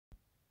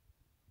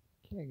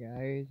Hey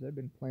guys, I've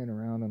been playing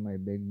around on my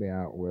big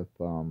bat with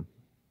Pekka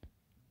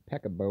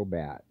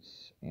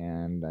BoBats,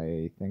 and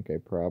I think I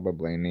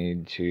probably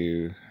need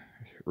to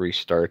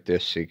restart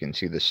this so you can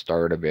see the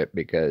start of it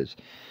because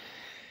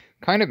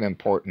kind of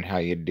important how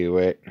you do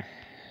it.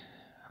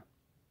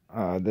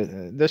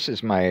 This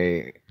is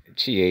my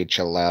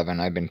TH11.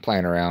 I've been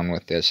playing around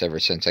with this ever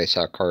since I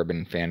saw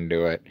Carbon Fin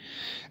do it,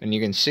 and you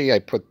can see I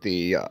put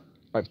the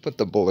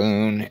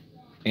balloon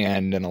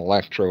and an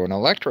electro. An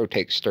electro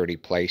takes 30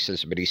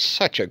 places, but he's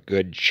such a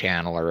good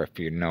channeler if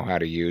you know how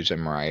to use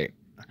him right.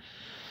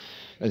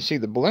 And see,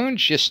 the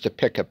balloon's just to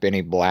pick up any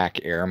black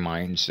air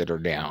mines that are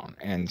down.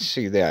 And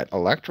see, that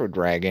electro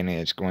dragon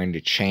is going to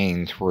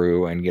chain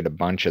through and get a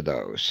bunch of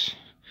those.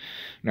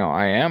 Now,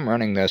 I am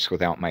running this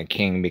without my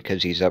king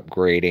because he's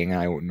upgrading.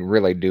 I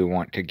really do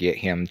want to get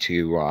him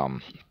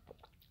to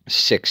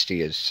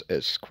 60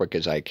 as quick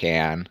as I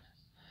can.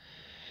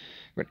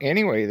 But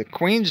anyway, the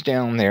queen's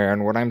down there,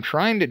 and what I'm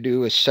trying to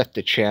do is set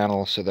the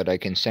channel so that I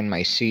can send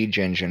my siege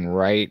engine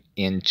right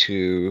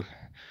into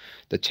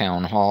the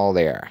town hall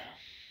there.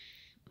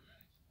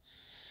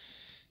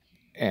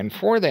 And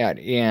for that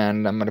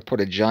end, I'm going to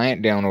put a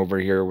giant down over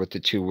here with the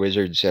two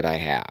wizards that I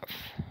have.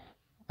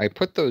 I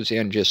put those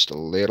in just a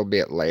little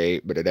bit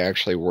late, but it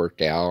actually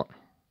worked out.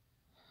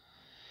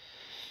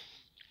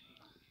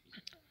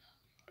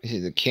 You see,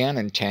 the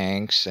cannon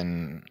tanks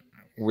and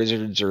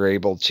wizards are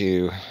able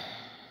to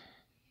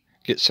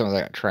get some of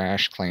that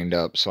trash cleaned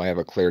up, so I have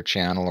a clear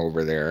channel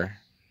over there.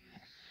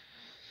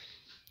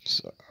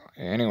 So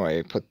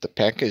anyway, put the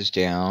Pekkas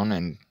down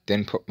and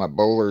then put my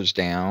bowlers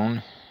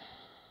down.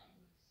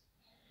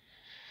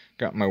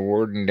 Got my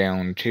warden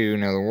down too.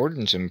 Now the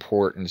warden's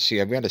important.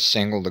 See, I've got a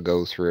single to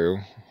go through.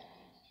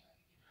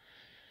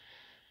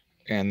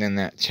 And then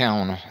that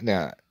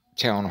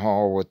town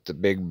hall with the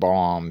big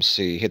bombs.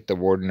 See, hit the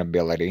warden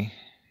ability.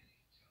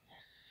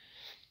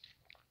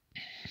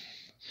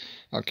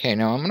 Okay,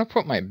 now I'm going to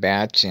put my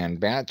bats in.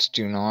 Bats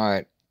do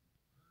not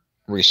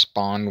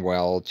respond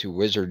well to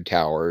wizard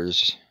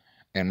towers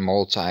and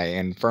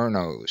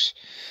multi-infernos.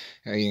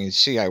 Now you can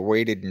see I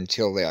waited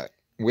until that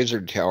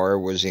wizard tower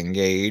was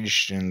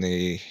engaged and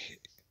the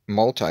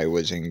multi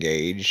was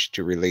engaged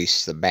to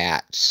release the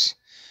bats.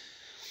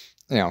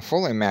 Now,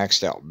 fully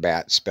maxed out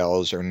bat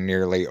spells are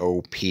nearly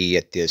OP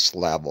at this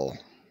level.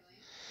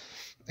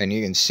 And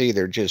you can see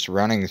they're just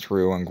running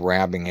through and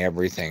grabbing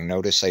everything.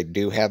 Notice I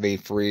do have a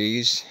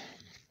freeze.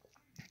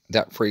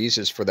 That freeze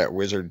is for that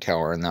wizard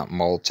tower and that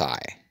multi.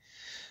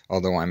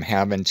 Although I'm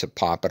having to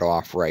pop it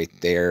off right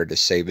there to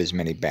save as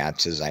many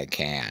bats as I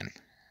can.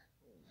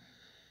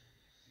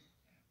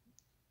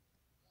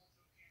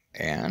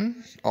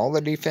 And all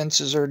the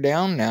defenses are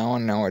down now,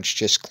 and now it's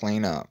just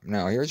cleanup.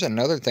 Now, here's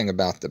another thing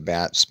about the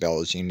bat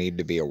spells you need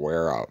to be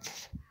aware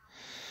of.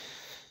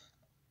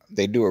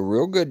 They do a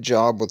real good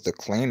job with the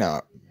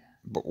cleanup,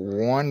 but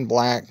one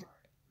black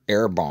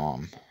air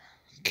bomb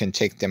can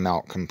take them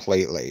out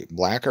completely.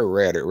 Black or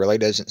red, it really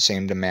doesn't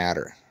seem to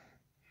matter.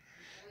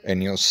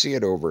 And you'll see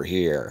it over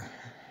here.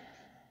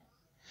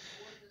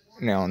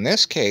 Now, in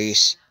this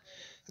case,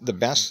 the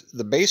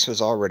base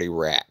was already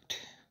wrecked.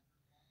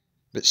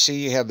 But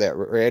see, you have that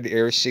red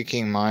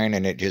air-seeking mine,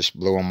 and it just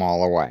blew them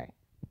all away.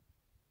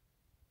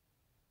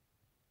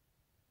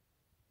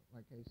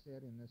 Like I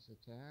said, in this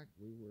attack,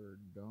 we were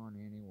done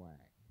anyway.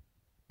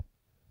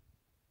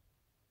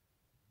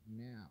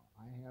 Now,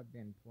 I have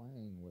been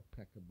playing with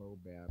Pekka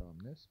BoBat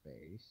on this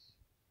base.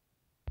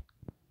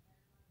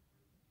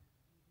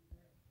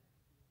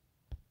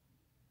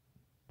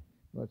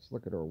 Let's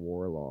look at our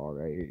war log.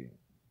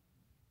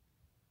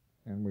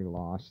 And we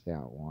lost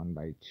that one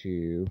by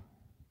 2.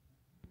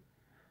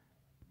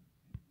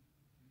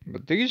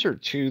 But these are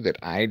 2 that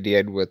I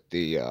did with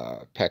the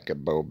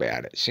Pekka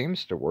BoBat. It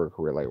seems to work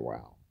really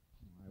well.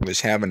 I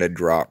was having a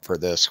drop for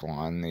this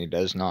one. He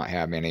does not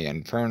have any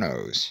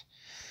Infernos.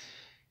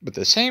 But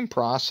the same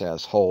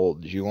process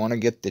holds. You want to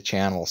get the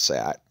channel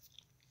set.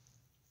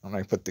 And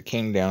I put the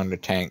king down to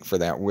tank for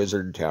that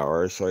wizard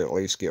tower, so I at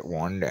least get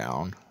 1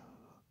 down.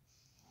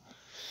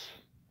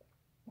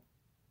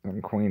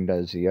 And queen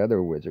does the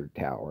other wizard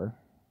tower.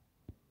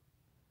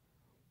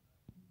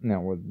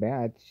 Now with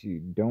bats,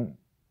 you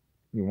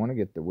want to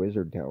get the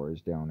wizard towers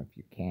down if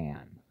you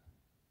can.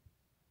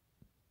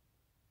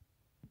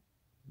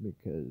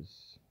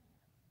 Because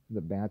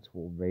the bats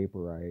will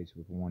vaporize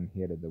with 1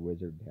 hit of the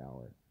wizard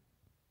tower.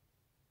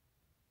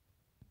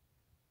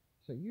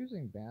 So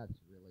using bats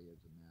really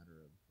is a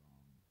matter of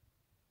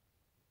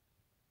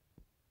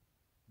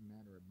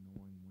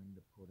knowing when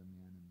to put them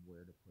in and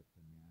where to put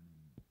them in.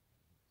 And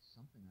it's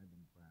something I've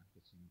been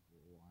practicing for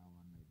a while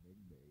on my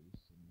big base.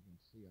 And you can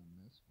see on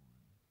this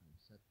one,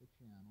 I've set the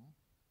channel.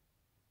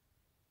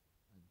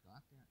 I've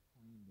got that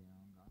queen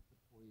down, got the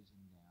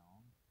poison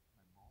down.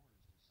 My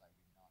bowlers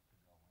decided not to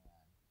go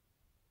in.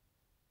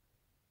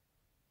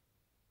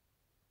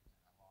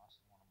 And I lost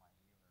one of my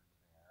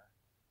healers there.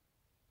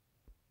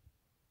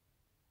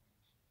 Queen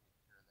should take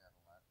care of that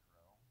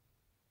electro.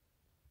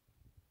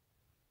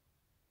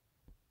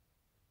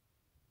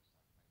 Looks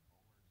like my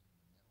bowlers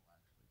in the middle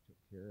actually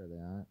took care of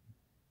that.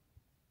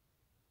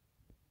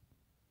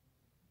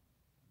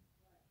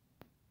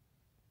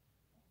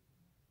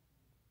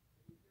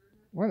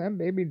 Well, that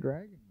baby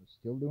dragon was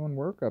still doing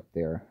work up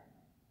there.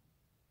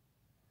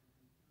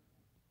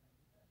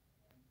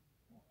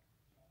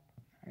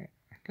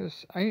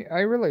 Because I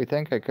really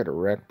think I could have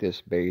wrecked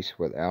this base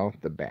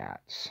without the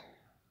bats.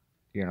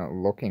 You know,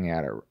 looking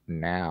at it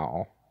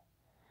now.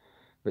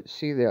 But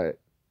see, that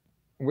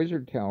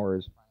wizard tower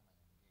is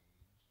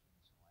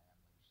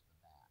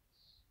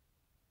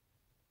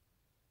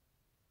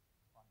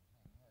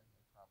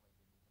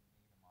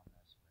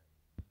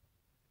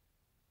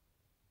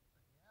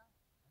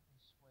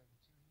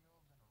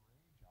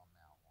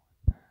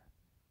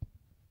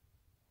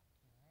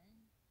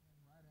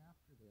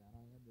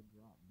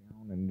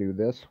down and do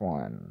this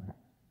one.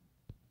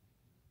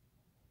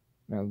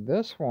 Now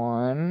this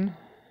one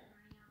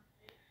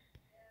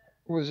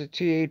was a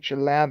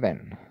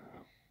TH11.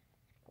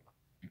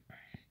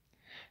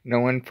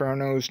 No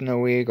Infernos,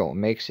 no Eagle.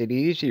 Makes it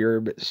easier,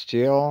 but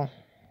still,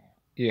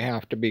 you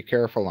have to be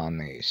careful on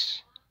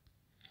these.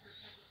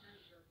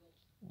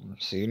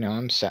 See, now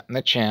I'm setting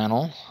the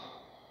channel.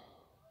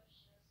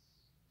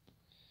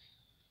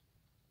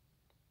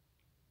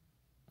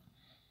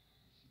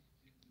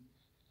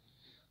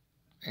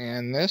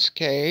 In this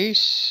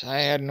case,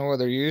 I had no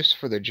other use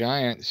for the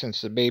giant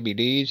since the baby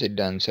D's had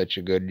done such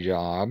a good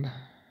job.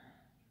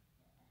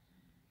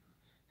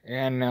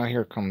 And now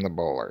here come the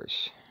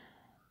bowlers.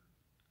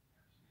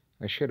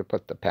 I should have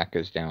put the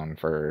Pekkas down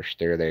first.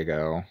 There they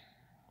go.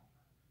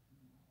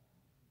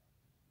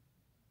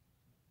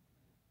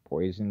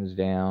 Poison's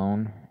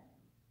down.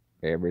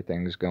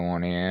 Everything's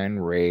going in.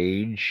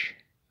 Rage.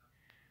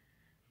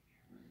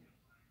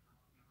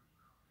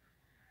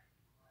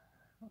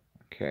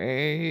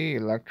 Okay,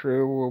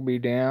 Electro will be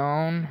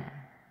down.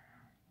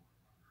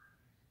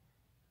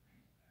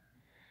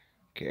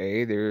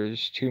 Okay,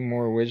 there's 2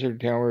 more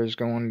wizard towers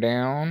going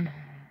down.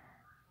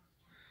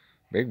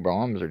 Big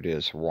bombs are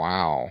just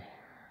wow.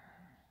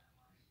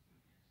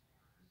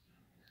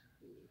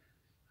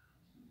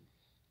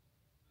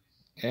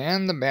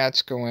 And the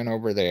bats go in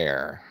over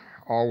there.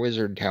 All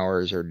wizard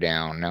towers are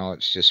down. Now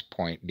it's just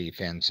point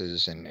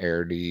defenses and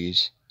air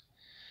Ds,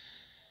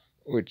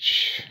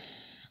 which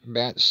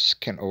bats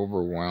can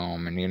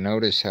overwhelm. And you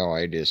notice how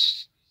I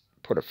just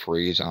put a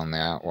freeze on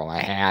that. Well,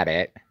 I had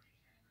it.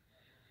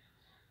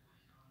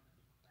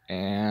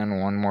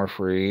 And one more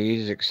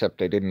freeze,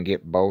 except I didn't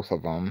get both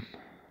of them.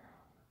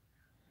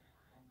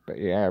 But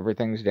yeah,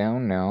 everything's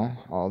down now.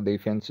 All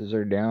defenses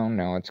are down.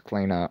 Now it's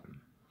clean up.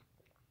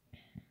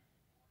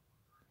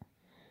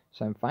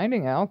 So I'm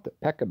finding out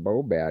that Pekka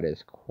BoBat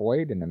is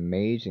quite an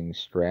amazing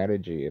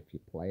strategy if you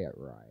play it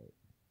right.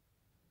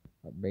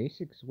 But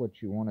basics,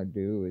 what you want to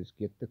do is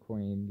get the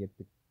queen, get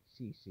the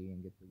CC,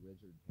 and get the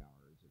wizard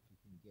towers. If you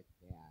can get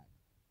that,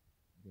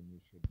 then you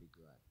should be